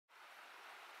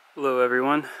Hello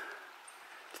everyone.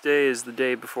 Today is the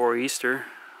day before Easter.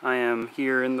 I am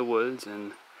here in the woods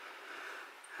in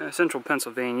central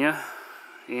Pennsylvania,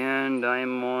 and I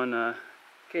am on a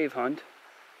cave hunt.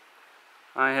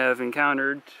 I have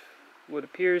encountered what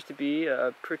appears to be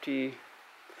a pretty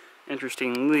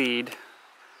interesting lead.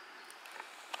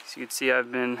 As you can see,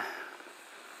 I've been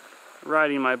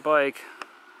riding my bike,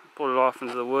 pulled it off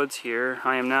into the woods here.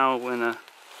 I am now in a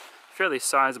fairly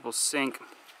sizable sink.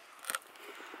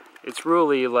 It's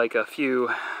really like a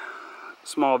few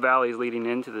small valleys leading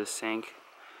into this sink.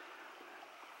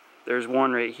 There's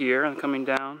one right here coming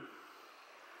down.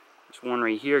 There's one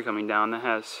right here coming down that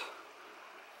has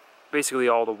basically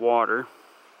all the water.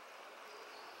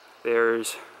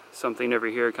 There's something over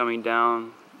here coming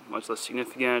down, much less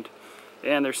significant.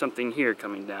 And there's something here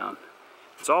coming down.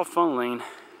 It's all funneling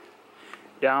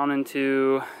down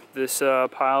into this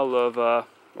pile of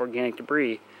organic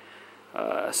debris.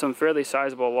 Some fairly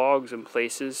sizable logs in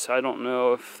places. I don't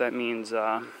know if that means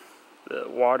the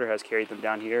water has carried them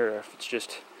down here, or if it's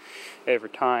just over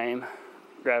time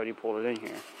gravity pulled it in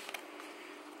here.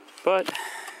 But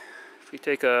if we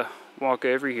take a walk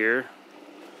over here,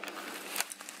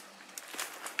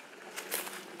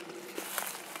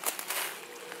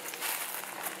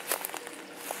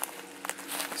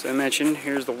 as I mentioned,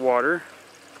 here's the water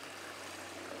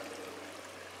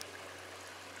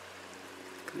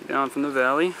down from the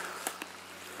valley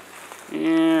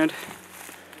and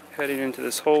heading into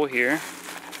this hole here.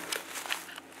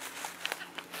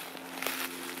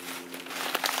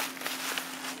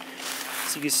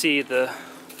 So you can see the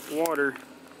water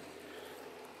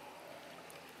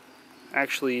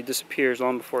actually disappears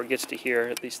long before it gets to here,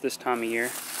 at least this time of year.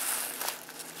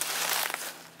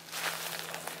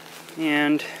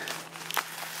 And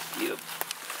you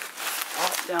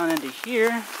pop down into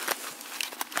here.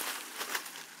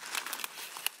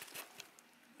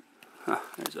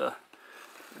 There's a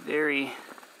very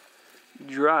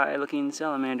dry looking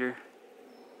salamander.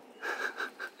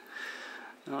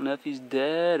 I don't know if he's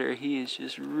dead or he is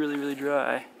just really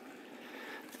dry.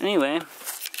 Anyway,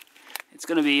 it's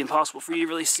going to be impossible for you to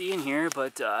really see in here,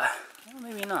 but well,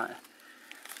 maybe not.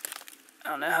 I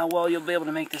don't know how well you'll be able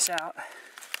to make this out.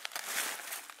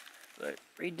 But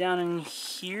right down in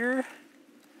here,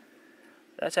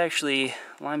 that's actually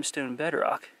limestone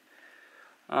bedrock.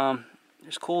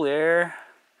 There's cool air,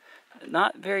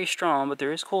 not very strong, but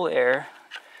there is cool air.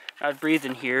 I've breathed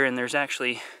in here, and there's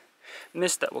actually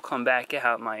mist that will come back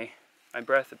out. My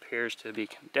breath appears to be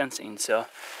condensing, so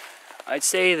I'd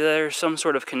say there's some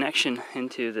sort of connection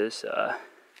into this,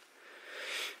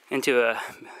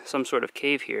 some sort of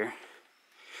cave here.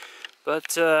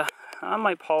 But I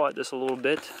might paw at this a little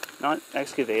bit, not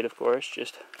excavate, of course,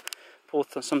 just pull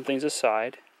some things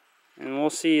aside, and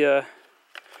we'll see.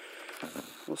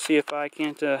 We'll see if I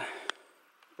can't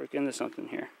break into something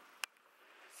here.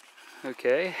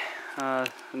 Okay,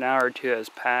 an hour or two has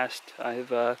passed.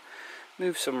 I've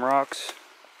moved some rocks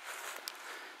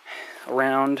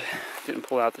around. Didn't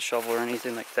pull out the shovel or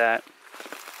anything like that.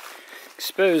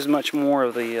 Exposed much more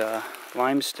of the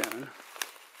limestone.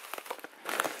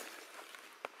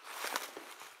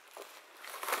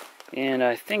 And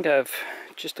I think I've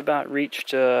just about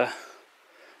reached the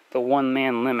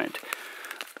one-man limit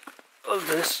of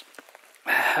this.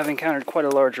 I've encountered quite a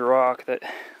large rock that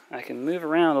I can move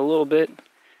around a little bit,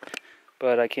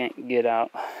 but I can't get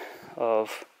out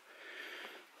of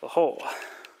the hole.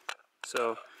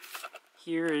 So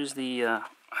here is the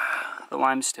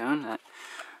limestone that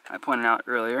I pointed out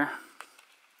earlier.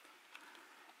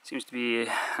 Seems to be,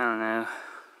 I don't know,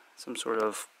 some sort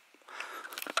of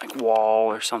like wall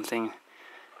or something.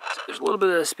 So there's a little bit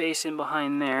of space in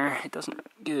behind there. It doesn't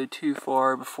go too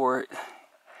far before it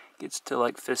gets to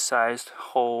like fist-sized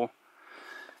hole.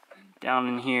 Down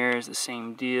in here is the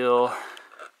same deal.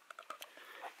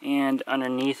 And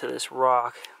underneath of this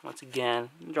rock, once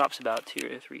again, it drops about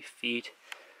 2 or 3 feet.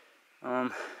 There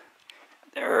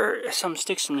are some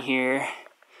sticks in here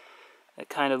that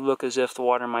kind of look as if the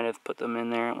water might have put them in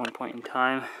there at one point in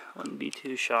time. Wouldn't be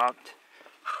too shocked.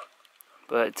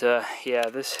 But yeah,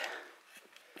 this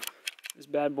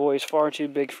bad boy is far too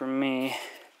big for me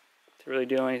to really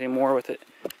do anything more with it.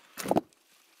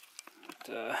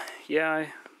 But, yeah,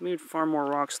 I moved far more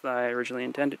rocks than I originally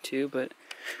intended to, but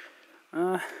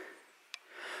I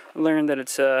learned that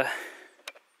it's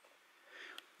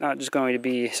not just going to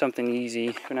be something easy.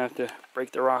 You're gonna have to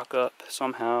break the rock up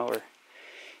somehow, or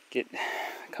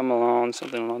come along,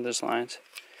 something along those lines.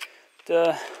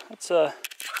 But let's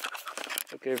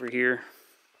look over here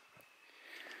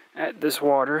at this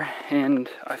water, and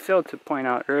I failed to point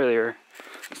out earlier,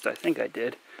 at least I think I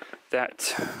did,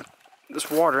 that this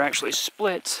water actually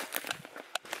splits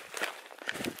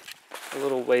a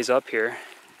little ways up here.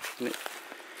 And it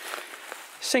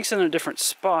sinks in a different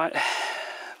spot,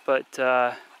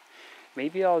 but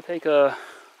maybe I'll take a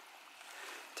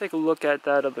look at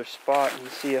that other spot and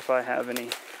see if I have any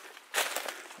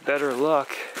better luck.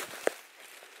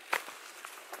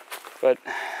 But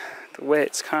the way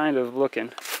it's kind of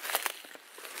looking,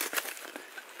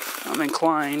 I'm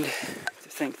inclined to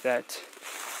think that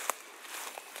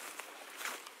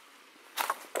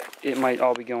it might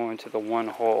all be going to the one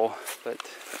hole, but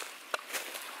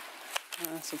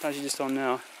sometimes you just don't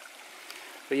know.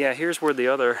 But yeah, here's where the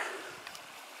other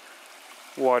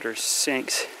water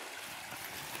sinks.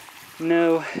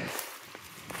 No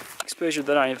exposure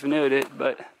that I have noted,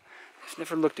 but I've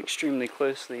never looked extremely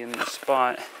closely in this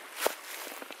spot.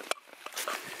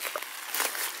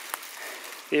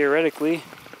 Theoretically,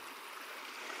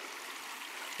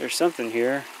 there's something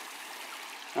here.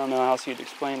 I don't know how else you'd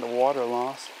explain the water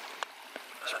loss.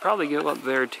 Should probably go up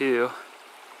there too.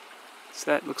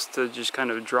 So that looks to just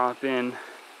kind of drop in.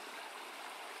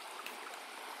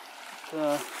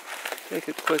 Take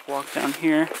a quick walk down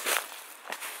here.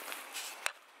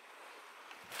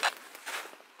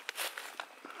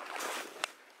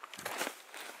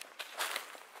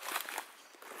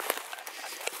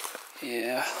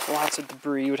 Yeah, lots of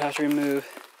debris you would have to remove.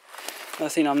 Another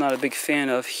thing I'm not a big fan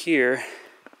of here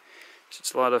is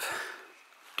it's a lot of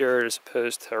dirt as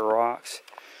opposed to rocks.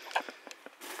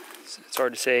 It's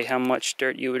hard to say how much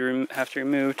dirt you would have to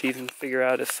remove to even figure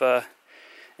out if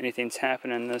anything's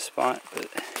happening in this spot. But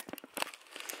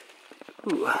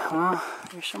ooh, well,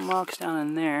 there's some rocks down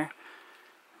in there.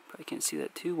 Probably can't see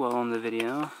that too well on the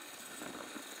video.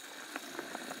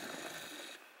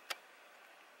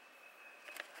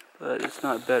 But it's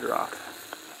not bedrock.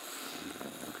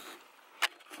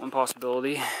 One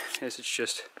possibility is it's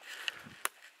just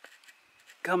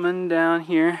coming down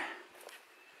here,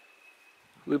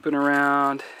 looping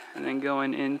around, and then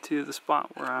going into the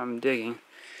spot where I'm digging.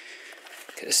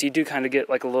 Because you do kind of get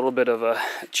like a little bit of a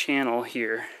channel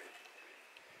here.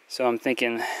 So I'm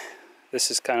thinking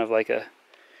this is kind of like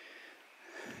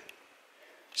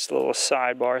just a little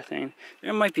sidebar thing.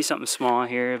 There might be something small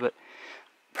here, but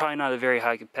probably not a very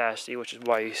high capacity, which is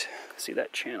why you see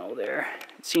that channel there.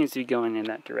 It seems to be going in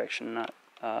that direction, not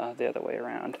the other way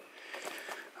around.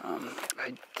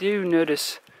 I do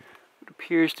notice what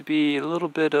appears to be a little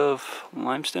bit of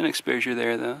limestone exposure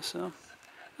there, though, so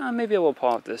maybe I will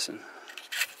pause this and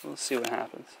we'll see what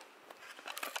happens.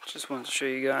 Just wanted to show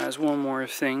you guys one more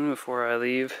thing before I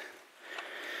leave.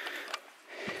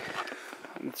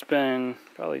 It's been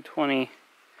probably 20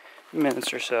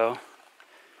 minutes or so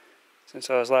since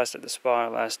I was last at the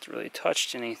spot. I last really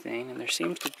touched anything, and there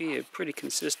seems to be a pretty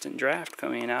consistent draft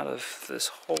coming out of this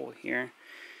hole here.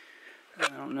 I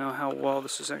don't know how well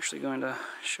this is actually going to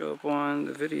show up on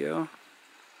the video.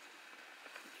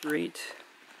 Right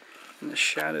in the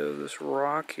shadow of this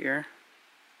rock here,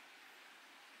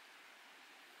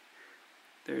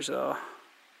 there's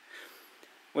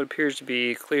what appears to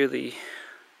be clearly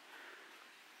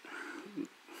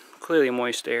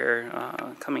moist air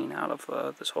coming out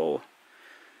of this hole.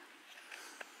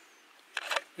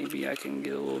 Maybe I can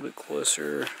get a little bit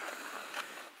closer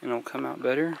and it'll come out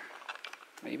better.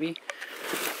 Maybe.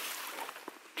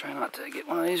 Try not to get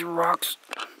one of these rocks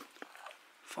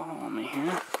fall on me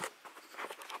here.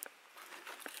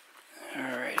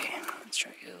 Alrighty, let's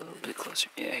try to get a little bit closer.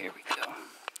 Yeah, here we go.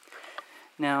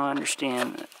 Now I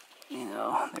understand that, you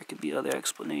know, there could be other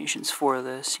explanations for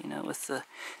this, you know, with the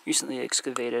recently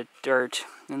excavated dirt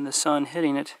and the sun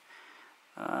hitting it,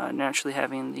 naturally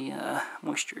having the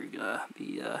moisture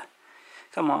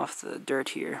come off the dirt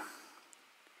here.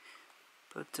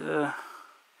 But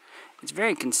it's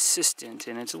very consistent,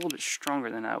 and it's a little bit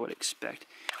stronger than I would expect.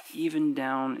 Even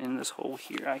down in this hole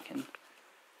here, I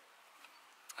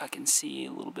can see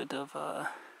a little bit of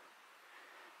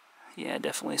yeah,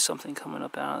 definitely something coming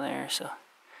up out of there. So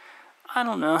I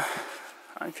don't know.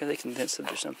 I'm fairly convinced that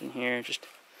there's something here. Just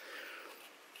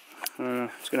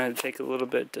it's gonna have to take a little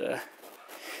bit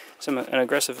an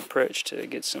aggressive approach to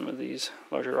get some of these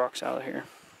larger rocks out of here.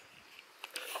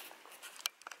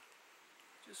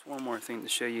 Just one more thing to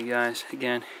show you guys.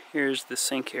 Again, here's the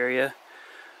sink area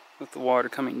with the water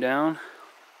coming down.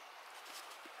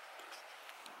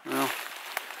 Well,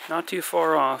 not too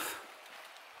far off,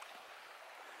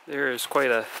 there is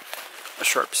quite a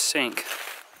sharp sink.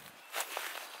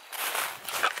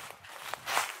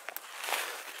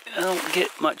 I don't get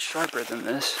much sharper than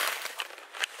this,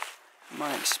 in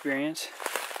my experience.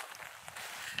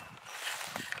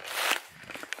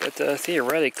 But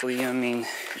theoretically, I mean,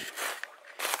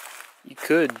 you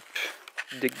could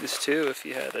dig this too if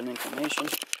you had an inclination.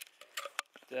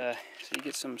 So you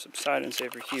get some subsidence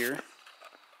over here.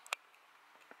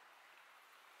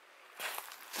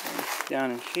 And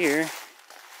down in here,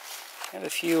 I have a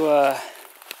few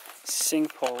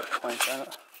sinkhole points.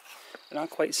 They're not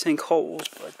quite sinkholes,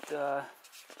 but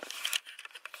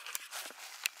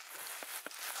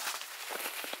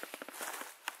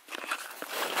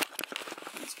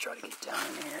let's try to get down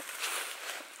in here.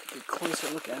 Take a closer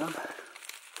look at them.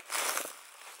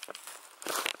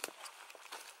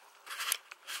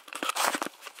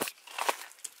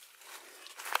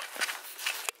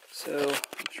 So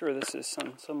I'm sure this is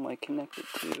some way connected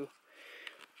to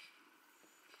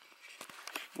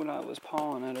what I was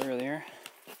pawing at earlier,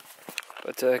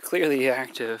 but clearly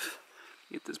active.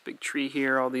 You get this big tree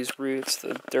here, all these roots,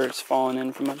 the dirt's falling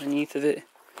in from underneath of it,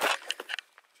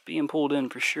 being pulled in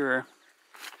for sure.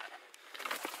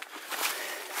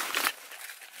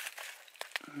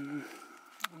 I'm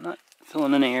not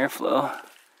feeling any airflow.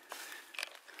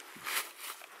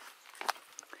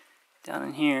 Down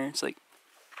in here, it's like,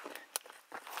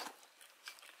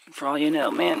 for all you know,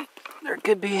 man, there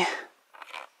could be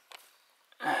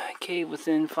a cave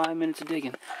within 5 minutes of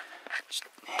digging.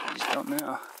 You just don't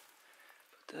know.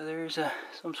 But there's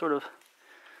some sort of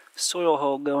soil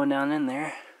hole going down in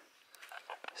there.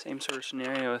 Same sort of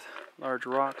scenario with large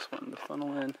rocks wanting to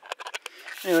funnel in.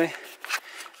 Anyway,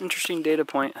 interesting data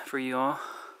point for you all.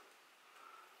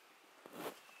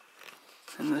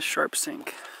 And this sharp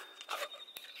sink.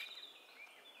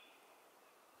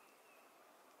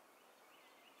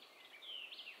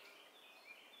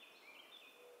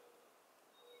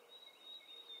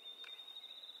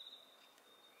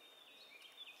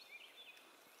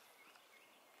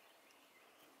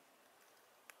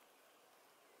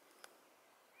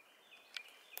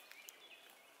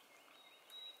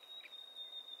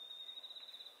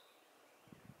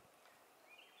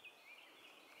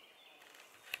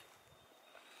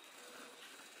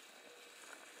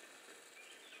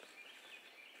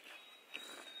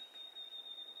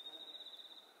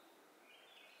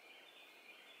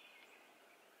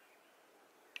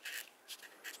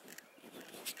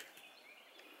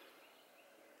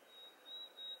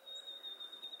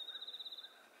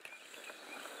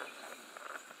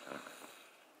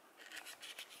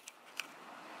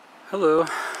 Hello,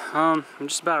 I'm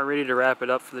just about ready to wrap it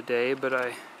up for the day, but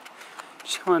I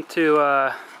just want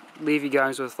to leave you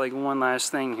guys with like one last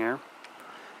thing here.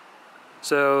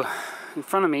 So in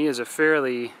front of me is a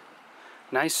fairly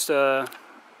nice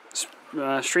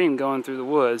stream going through the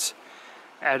woods.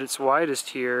 At its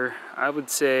widest here, I would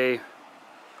say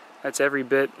that's every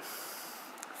bit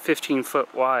 15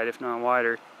 foot wide, if not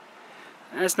wider.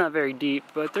 And it's not very deep,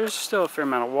 but there's still a fair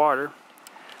amount of water.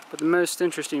 But the most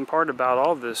interesting part about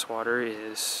all this water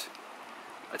is,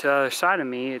 to the other side of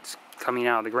me, it's coming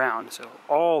out of the ground. So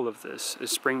all of this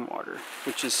is spring water,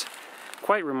 which is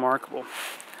quite remarkable.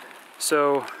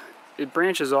 So it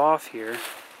branches off here.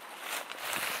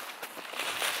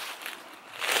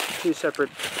 Two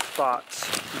separate spots.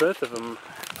 Both of them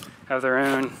have their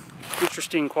own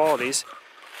interesting qualities.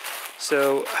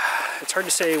 So it's hard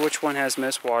to say which one has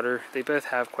most water. They both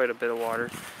have quite a bit of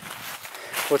water.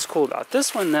 What's cool about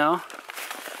this one now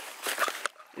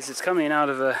is it's coming out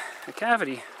of a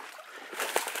cavity.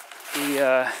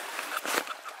 The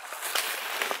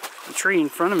tree in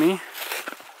front of me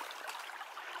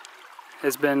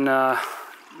has been,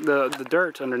 the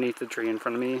dirt underneath the tree in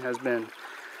front of me has been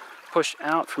pushed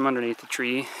out from underneath the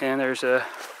tree, and there's a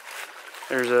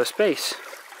space.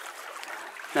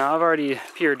 Now I've already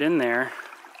peered in there.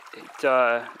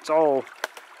 It's all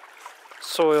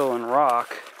soil and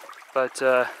rock. But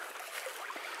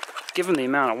given the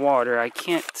amount of water, I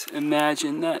can't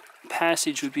imagine that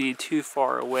passage would be too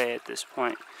far away at this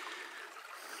point.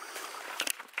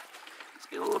 Let's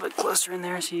get a little bit closer in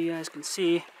there so you guys can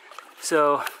see.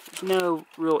 So there's no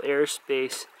real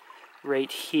airspace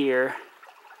right here,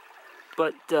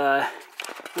 but it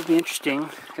would be interesting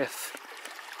if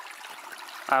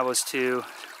I was to,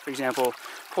 for example,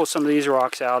 pull some of these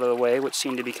rocks out of the way, which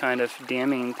seem to be kind of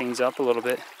damming things up a little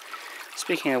bit.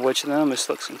 Speaking of which, this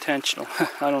looks intentional.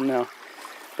 I don't know.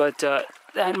 But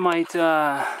that might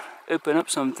open up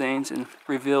some things and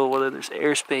reveal whether there's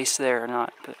airspace there or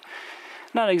not. But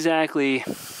not exactly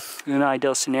an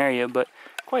ideal scenario, but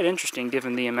quite interesting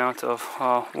given the amount of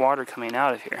water coming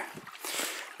out of here.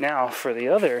 Now, for the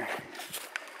other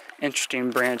interesting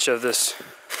branch of this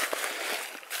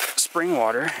spring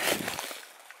water,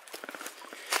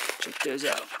 check those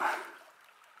out.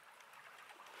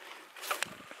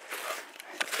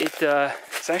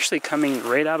 It's actually coming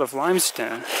right out of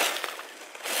limestone.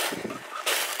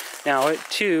 Now it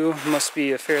too must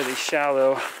be a fairly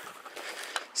shallow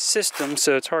system,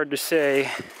 so it's hard to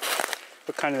say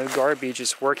what kind of garbage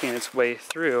is working its way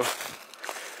through.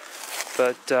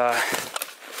 But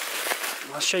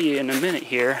I'll show you in a minute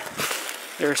here.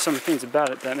 There are some things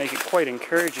about it that make it quite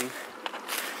encouraging.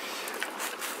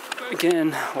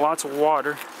 Again, lots of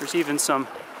water. There's even some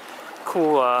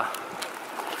cool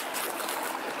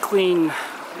clean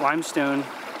limestone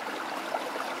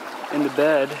in the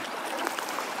bed,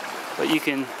 but you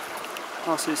can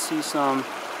also see some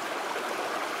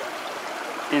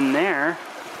in there.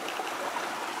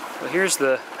 Well, here's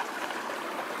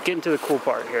getting to the cool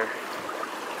part here.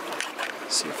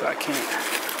 Let's see if I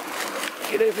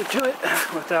can't get over to it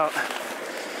without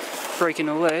breaking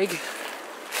a leg.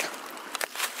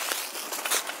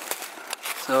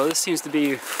 So this seems to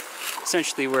be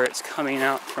essentially where it's coming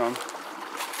out from.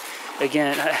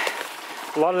 Again,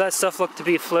 a lot of that stuff looked to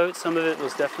be float. Some of it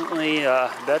was definitely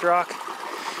bedrock,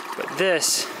 but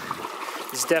this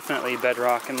is definitely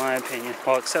bedrock in my opinion.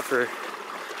 Well, except for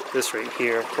this right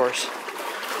here, of course.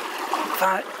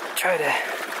 But try to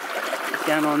get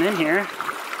down on in here.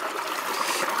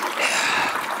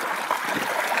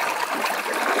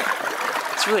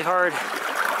 It's really hard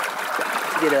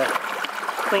to get a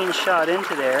clean shot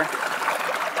into there,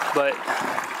 but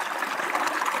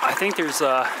I think there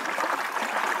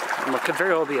could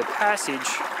very well be a passage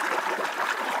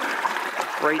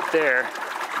right there.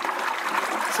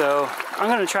 So I'm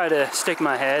going to try to stick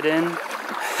my head in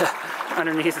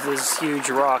underneath this huge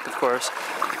rock, of course,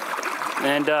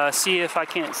 and see if I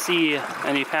can't see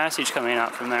any passage coming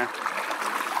out from there.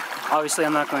 Obviously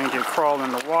I'm not going to crawl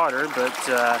in the water, but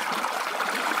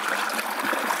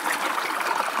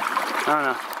I don't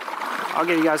know. I'll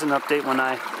give you guys an update when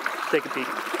I take a peek.